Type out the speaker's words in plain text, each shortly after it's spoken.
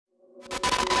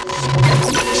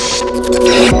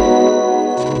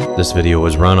This video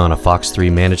was run on a Fox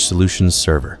 3 Managed Solutions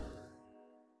server.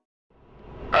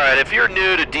 Alright, if you're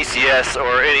new to DCS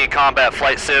or any combat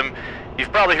flight sim,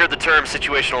 you've probably heard the term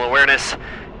situational awareness,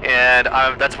 and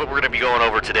that's what we're going to be going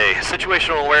over today.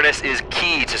 Situational awareness is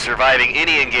key to surviving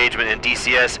any engagement in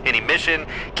DCS, any mission,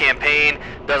 campaign,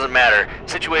 doesn't matter.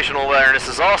 Situational awareness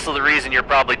is also the reason you're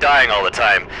probably dying all the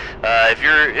time. If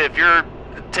you're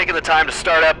taking the time to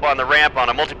start up on the ramp on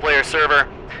a multiplayer server,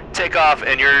 take off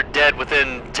and you're dead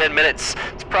within 10 minutes,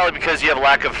 it's probably because you have a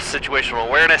lack of situational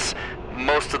awareness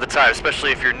most of the time,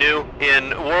 especially if you're new. In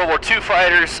World War II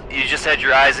fighters, you just had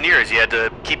your eyes and ears. You had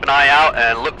to keep an eye out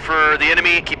and look for the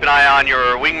enemy, keep an eye on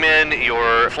your wingman,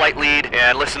 your flight lead,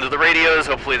 and listen to the radios.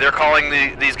 Hopefully they're calling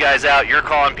these guys out, you're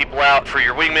calling people out for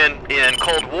your wingman. In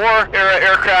Cold War era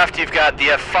aircraft, you've got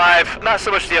the F-5, not so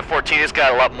much the F-14, it's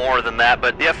got a lot more than that,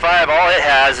 but the F-5, all it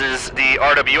has is the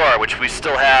RWR, which we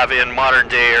still have in modern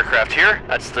day aircraft here.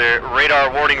 That's the radar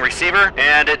warning receiver,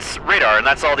 and it's radar, and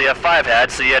that's all the F-5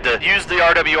 had, so you had to use the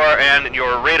RWR and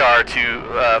your radar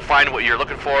to find what you're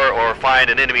looking for, or find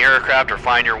an enemy aircraft, or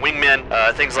find your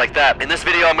wingman, things like that. In this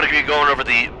video, I'm going to be going over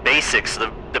the basics,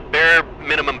 the bare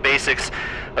minimum basics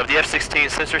of the F-16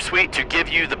 sensor suite to give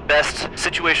you the best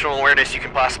situational awareness you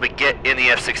can possibly get in the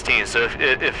F-16. So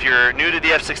if you're new to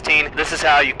the F-16, this is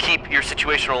how you keep your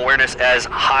situational awareness as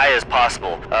high as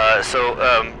possible.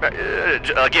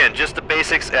 Again, just the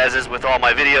basics, as is with all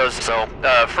my videos. So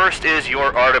first is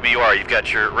your RWR. You've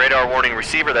got your radar warning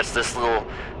receiver. That's this little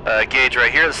gauge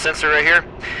right here, the sensor right here,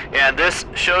 and this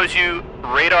shows you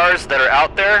radars that are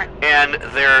out there and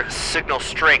their signal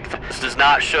strength. This does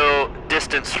not show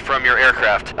distance from your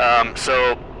aircraft.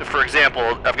 So for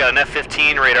example, I've got an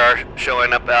F-15 radar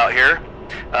showing up out here,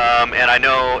 and I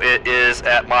know it is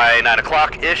at my 9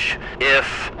 o'clock-ish.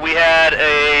 If we had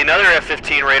another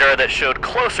F-15 radar that showed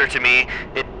closer to me,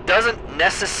 it doesn't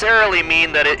necessarily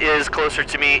mean that it is closer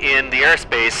to me in the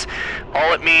airspace.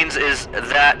 All it means is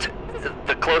that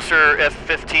the closer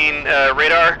F-15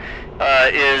 radar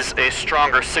is a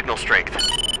stronger signal strength.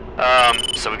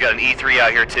 So we've got an E3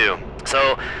 out here too.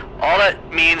 So all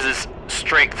that means is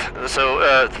strength.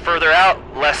 So further out,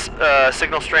 less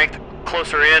signal strength.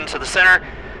 Closer in to the center,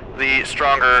 the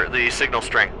stronger the signal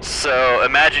strength. So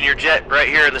imagine your jet right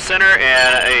here in the center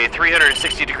and a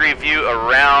 360-degree view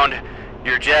around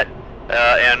your jet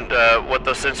and what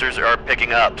those sensors are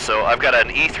picking up. So I've got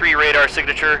an E3 radar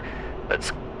signature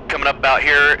that's coming up out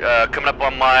here, coming up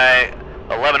on my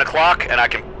 11 o'clock, and I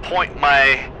can point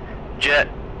my jet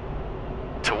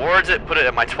towards it, put it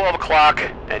at my 12 o'clock,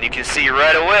 and you can see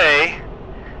right away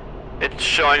it's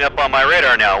showing up on my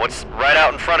radar now. What's right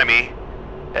out in front of me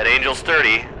at Angels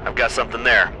 30, I've got something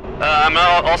there. I'm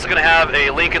also going to have a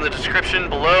link in the description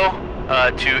below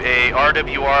to a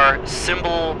RWR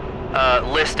symbol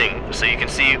listing, so you can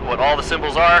see what all the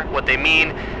symbols are, what they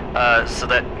mean, so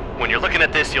that when you're looking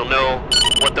at this, you'll know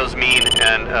what those mean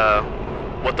and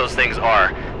what those things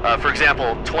are. For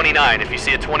example, 29, if you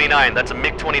see a 29, that's a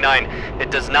MiG-29. It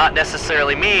does not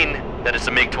necessarily mean that it's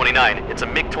a MiG-29. It's a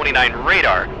MiG-29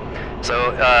 radar.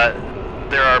 So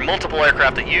there are multiple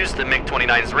aircraft that use the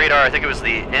MiG-29's radar. I think it was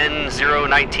the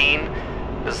N019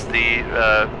 is the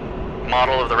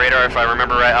model of the radar, if I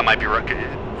remember right. I might be wrong.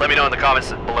 Let me know in the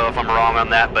comments below if I'm wrong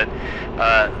on that, but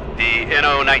the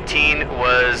N019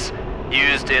 was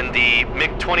used in the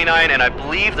MiG-29 and I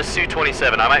believe the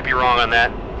Su-27. I might be wrong on that,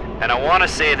 and I want to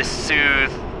say the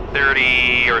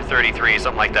Su-30 or 33,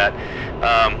 something like that.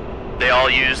 They all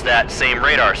use that same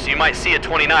radar. So you might see a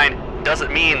 29,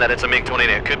 doesn't mean that it's a MiG-29.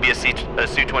 It could be a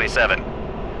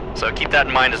Su-27. So keep that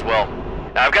in mind as well.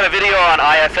 Now, I've got a video on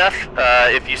IFF.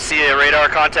 If you see a radar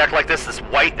contact like this, that's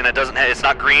white and it's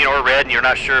not green or red, and you're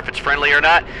not sure if it's friendly or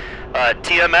not.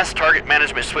 TMS, Target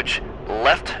Management Switch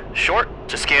left short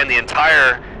to scan the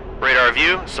entire radar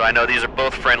view, so I know these are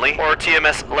both friendly. Or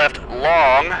TMS left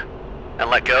long and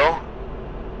let go,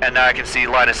 and now I can see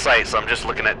line of sight, so I'm just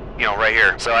looking at, right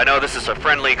here. So I know this is a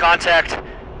friendly contact.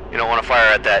 You don't want to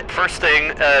fire at that. First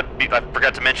thing I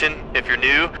forgot to mention, if you're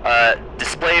new,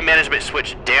 display management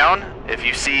switch down. If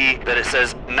you see that it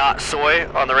says not soy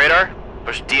on the radar,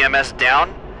 push DMS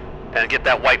down and get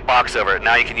that white box over it.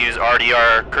 Now you can use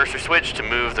RDR cursor switch to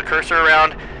move the cursor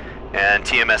around, and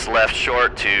TMS left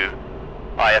short to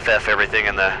IFF everything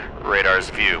in the radar's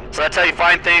view. So that's how you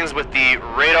find things with the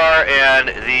radar and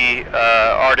the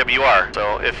RWR.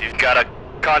 So if you've got a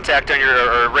contact on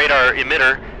your radar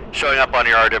emitter showing up on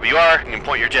your RWR, you can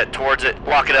point your jet towards it,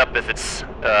 lock it up if it's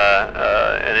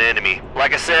an enemy.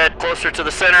 Like I said, closer to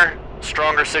the center,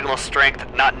 stronger signal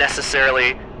strength, not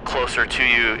necessarily closer to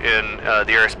you in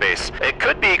the airspace. It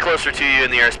could be closer to you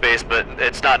in the airspace, but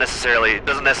it's not necessarily, it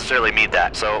doesn't necessarily mean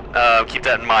that. So keep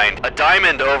that in mind. A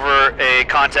diamond over a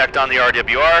contact on the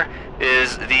RWR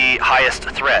is the highest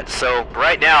threat. So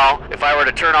right now, if I were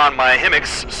to turn on my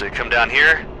HIMIX, so you come down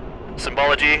here,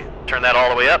 symbology, turn that all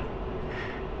the way up,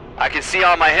 I can see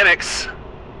on my HIMIX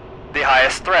the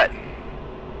highest threat.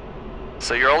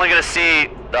 So you're only going to see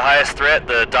the highest threat,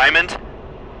 the diamond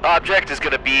object, is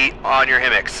going to be on your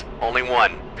HIMIX, only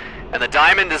one. And the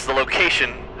diamond is the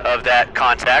location of that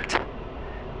contact,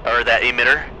 or that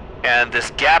emitter, and this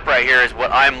gap right here is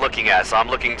what I'm looking at. So I'm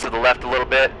looking to the left a little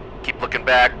bit, keep looking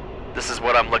back, this is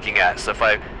what I'm looking at. So if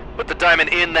I put the diamond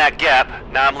in that gap,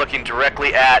 now I'm looking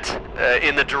directly at,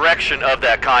 in the direction of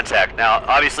that contact. Now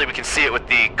obviously we can see it with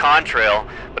the contrail,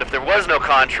 but if there was no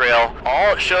contrail,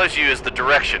 all it shows you is the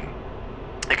direction.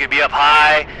 It could be up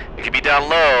high, it could be down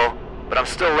low, but I'm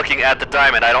still looking at the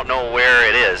diamond. I don't know where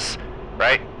it is,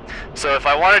 right? So if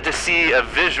I wanted to see a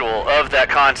visual of that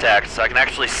contact, so I can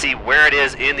actually see where it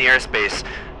is in the airspace,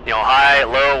 you know, high,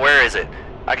 low, where is it?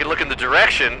 I can look in the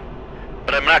direction,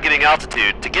 but I'm not getting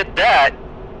altitude. To get that,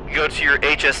 you go to your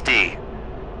HSD.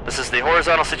 This is the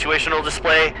horizontal situational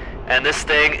display, and this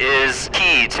thing is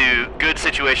key to good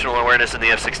situational awareness in the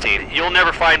F-16. You'll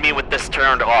never find me with this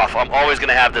turned off. I'm always going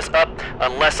to have this up,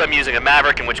 unless I'm using a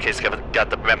Maverick, in which case I've got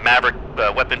the Maverick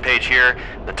weapon page here,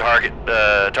 the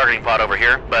targeting pod over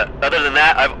here. But other than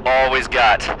that, I've always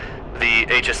got the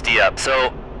HSD up.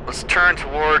 So let's turn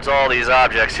towards all these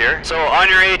objects here. So on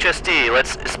your HSD,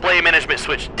 let's display management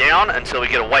switch down until we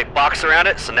get a white box around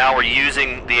it. So now we're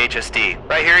using the HSD.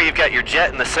 Right here you've got your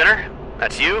jet in the center,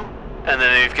 that's you. And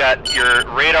then you've got your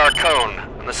radar cone.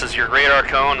 And this is your radar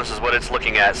cone, this is what it's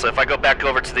looking at. So if I go back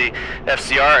over to the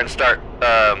FCR and start,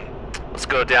 let's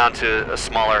go down to a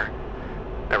smaller,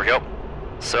 there we go.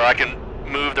 So I can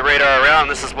move the radar around,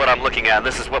 this is what I'm looking at,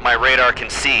 this is what my radar can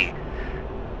see.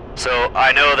 So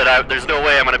I know that there's no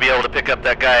way I'm going to be able to pick up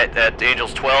that guy at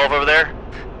Angels 12 over there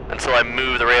until I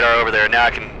move the radar over there. Now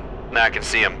I can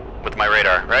see him with my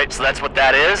radar, right? So that's what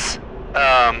that is.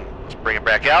 Let's bring it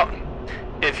back out.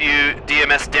 If you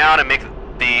DMS down and make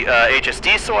the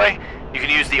HSD soy, you can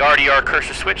use the RDR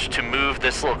cursor switch to move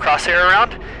this little crosshair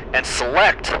around and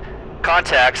select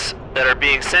contacts that are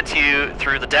being sent to you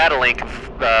through the data link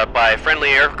by friendly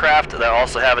aircraft that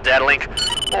also have a data link,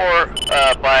 or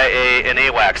by an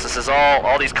AWACS. This is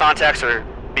all these contacts are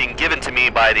being given to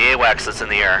me by the AWACS that's in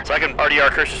the air. So I can RDR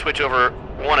cursor switch over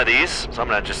one of these. So I'm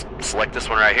going to just select this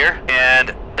one right here.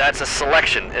 And that's a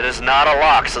selection. It is not a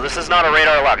lock. So this is not a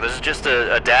radar lock. This is just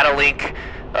a data link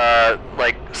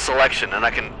like selection. And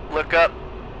I can look up,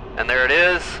 and there it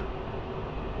is.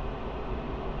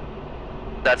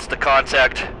 That's the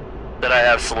contact that I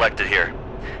have selected here.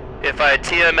 If I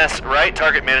TMS right,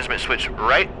 target management switch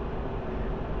right,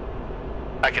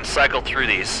 I can cycle through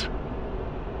these.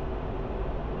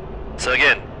 So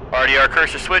again, RDR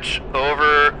cursor switch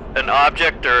over an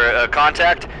object or a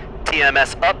contact,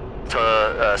 TMS up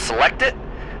to select it,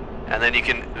 and then you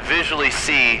can visually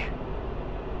see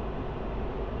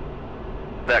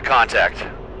that contact.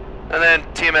 And then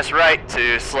TMS right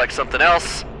to select something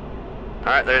else.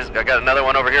 Alright, I got another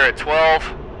one over here at 12.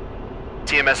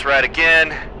 TMS right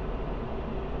again.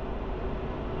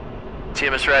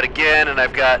 TMS right again, and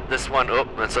I've got this one, oh,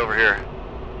 that's over here.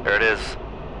 There it is.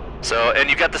 So, and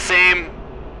you've got the same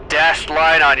dashed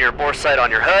line on your bore sight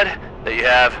on your HUD that you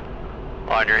have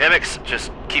on your HIMIX.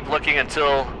 Just keep looking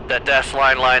until that dashed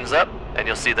line lines up, and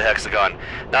you'll see the hexagon.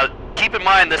 Now, keep in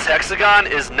mind, this hexagon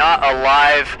is not a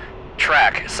live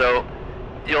track. So,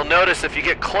 you'll notice if you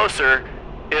get closer,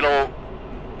 it'll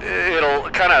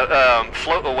kind of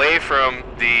float away from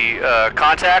the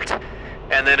contact,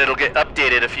 and then it'll get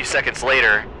updated a few seconds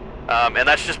later. And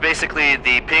that's just basically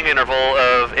the ping interval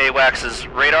of AWACS's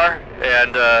radar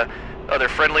and other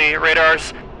friendly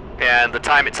radars, and the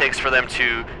time it takes for them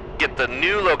to get the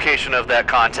new location of that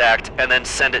contact and then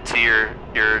send it to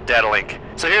your data link.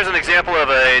 So here's an example of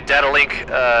a data link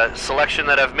selection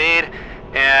that I've made,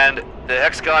 and the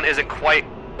hexagon isn't quite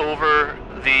over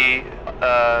the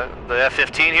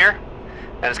F-15 here,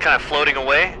 and it's kind of floating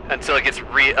away until it gets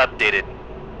re-updated.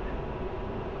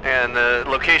 And the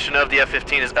location of the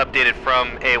F-15 is updated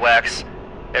from AWACS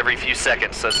every few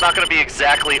seconds, so it's not going to be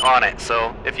exactly on it.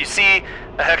 So if you see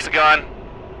a hexagon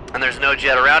and there's no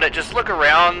jet around it, just look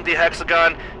around the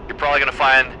hexagon. You're probably going to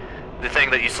find the thing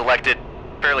that you selected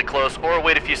fairly close, or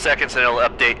wait a few seconds and it'll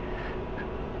update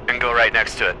and go right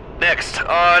next to it. Next,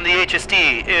 on the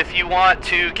HSD, if you want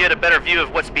to get a better view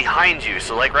of what's behind you,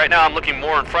 so like right now I'm looking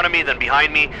more in front of me than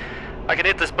behind me, I can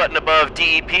hit this button above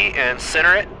DEP and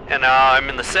center it, and now I'm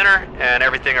in the center, and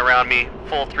everything around me,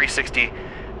 full 360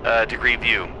 degree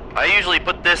view. I usually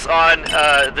put this on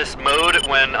this mode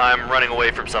when I'm running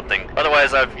away from something.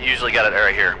 Otherwise, I've usually got it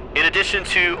right here. In addition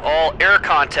to all air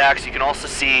contacts, you can also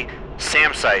see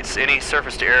SAM sights, any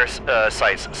surface-to-air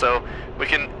sights. So we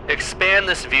can expand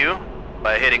this view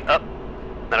by hitting up.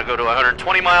 Then I'll go to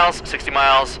 120 miles, 60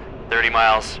 miles, 30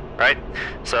 miles, right?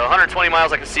 So 120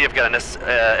 miles, I can see I've got an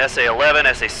SA11,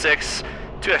 SA6,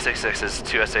 two SA6s,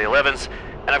 two SA11s,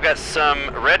 and I've got some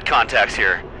red contacts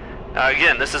here.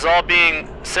 Again, this is all being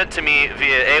sent to me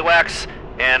via AWACS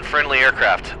and friendly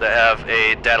aircraft that have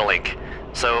a data link.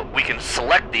 So we can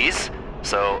select these.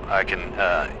 So I can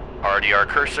RDR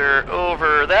cursor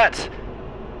over that,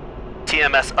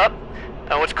 TMS up.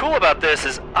 Now what's cool about this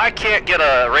is I can't get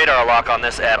a radar lock on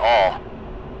this at all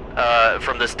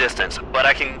from this distance, but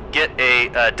I can get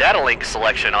a data link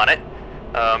selection on it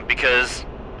because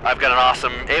I've got an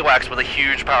awesome AWACS with a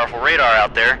huge powerful radar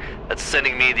out there that's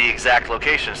sending me the exact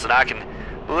location, so now I can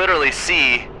literally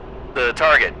see the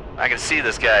target. I can see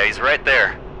this guy, he's right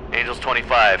there, Angels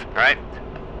 25, right?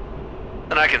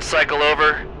 Then I can cycle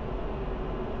over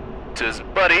to his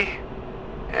buddy,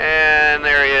 and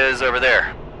there he is over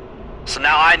there. So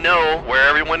now I know where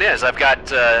everyone is. I've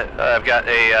got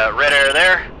a red air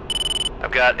there.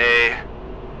 I've got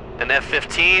an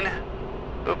F-15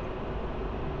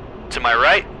 to my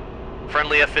right,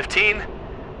 friendly F-15.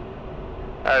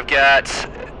 I've got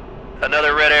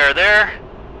another red air there.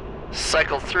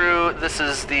 Cycle through. This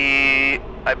is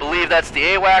I believe that's the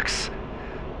AWACS.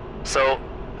 So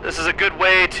this is a good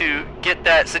way to get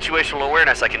that situational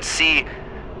awareness. I can see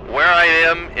where I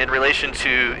am in relation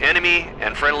to enemy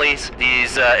and friendlies.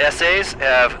 These SAs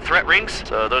have threat rings.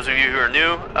 So those of you who are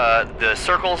new, the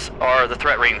circles are the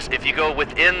threat rings. If you go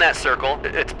within that circle,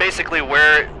 it's basically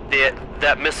where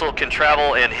that missile can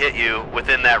travel and hit you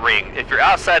within that ring. If you're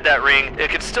outside that ring, it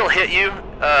can still hit you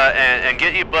and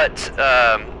get you, but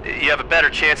you have a better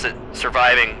chance at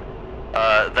surviving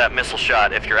that missile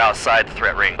shot if you're outside the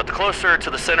threat ring. But the closer to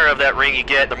the center of that ring you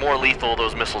get, the more lethal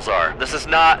those missiles are. This is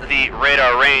not the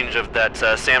radar range of that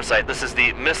SAM site. This is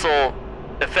the missile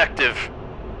effective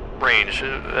range,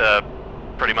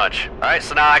 pretty much. Alright,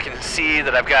 so now I can see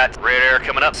that I've got red air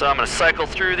coming up, so I'm going to cycle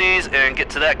through these and get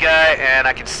to that guy, and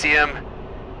I can see him.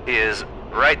 He is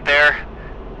right there.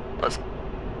 Let's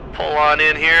pull on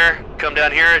in here, come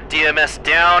down here, DMS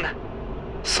down,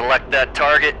 select that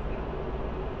target.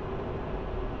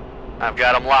 I've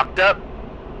got them locked up.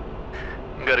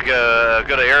 I'm gonna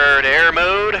go to air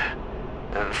mode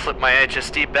and flip my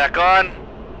HSD back on.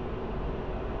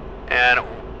 And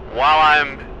while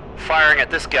I'm firing at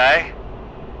this guy,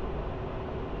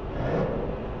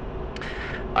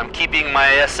 I'm keeping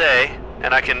my SA,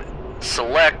 and I can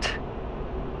select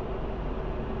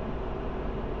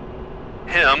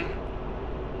him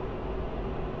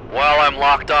while I'm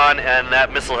locked on, and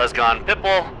that missile has gone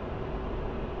Virpil.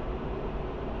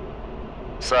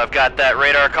 So I've got that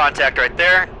radar contact right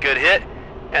there, good hit,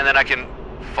 and then I can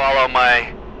follow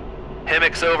my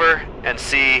HIMIX over and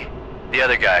see the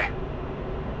other guy.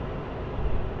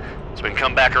 So we can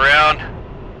come back around,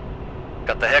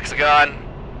 got the hexagon.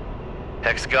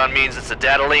 Hexagon means it's a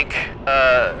data link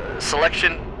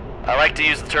selection. I like to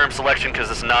use the term selection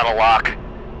because it's not a lock,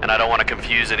 and I don't want to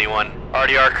confuse anyone.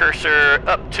 RDR cursor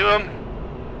up to him,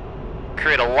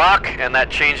 create a lock, and that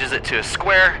changes it to a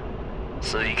square.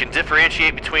 So you can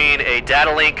differentiate between a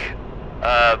data link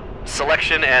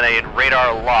selection and a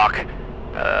radar lock.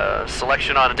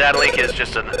 Selection on a data link is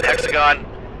just a hexagon,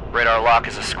 radar lock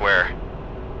is a square.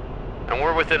 And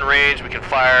we're within range, we can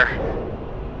fire.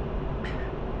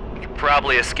 We can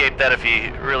probably escape that if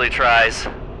he really tries.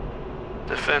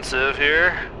 Defensive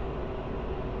here.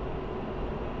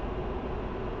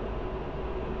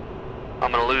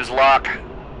 I'm gonna lose lock,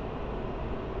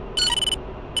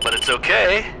 but it's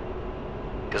okay,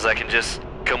 because I can just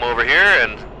come over here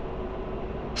and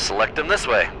select him this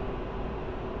way.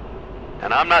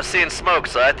 And I'm not seeing smoke,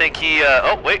 so I think he,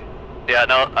 oh wait, yeah,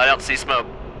 no, I don't see smoke.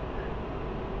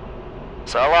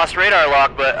 So I lost radar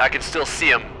lock, but I can still see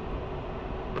him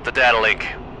with the data link.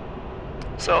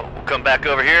 So we'll come back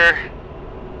over here.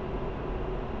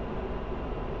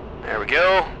 There we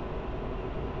go.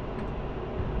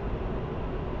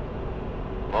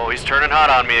 Oh, he's turning hot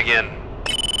on me again.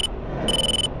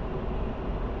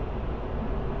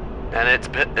 And it's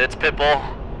Virpil,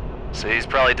 so he's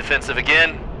probably defensive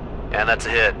again, and that's a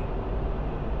hit.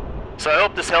 So I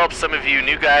hope this helps some of you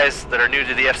new guys that are new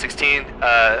to the F-16.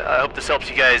 I hope this helps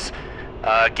you guys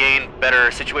gain better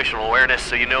situational awareness,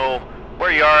 so you know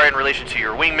where you are in relation to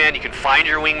your wingman. You can find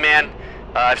your wingman.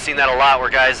 I've seen that a lot where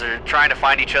guys are trying to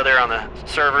find each other on the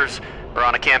servers, or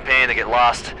on a campaign that get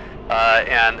lost,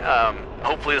 and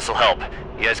hopefully this will help.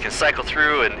 You guys can cycle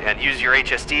through and use your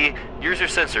HSD, use your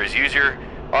sensors, use your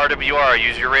RWR,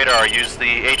 use your radar, use the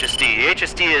HSD. The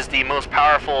HSD is the most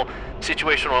powerful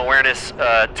situational awareness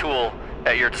tool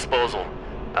at your disposal.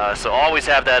 So always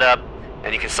have that up,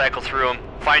 and you can cycle through them,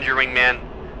 find your wingman,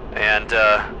 and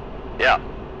yeah,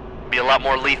 be a lot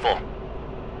more lethal.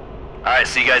 Alright,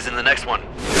 see you guys in the next one.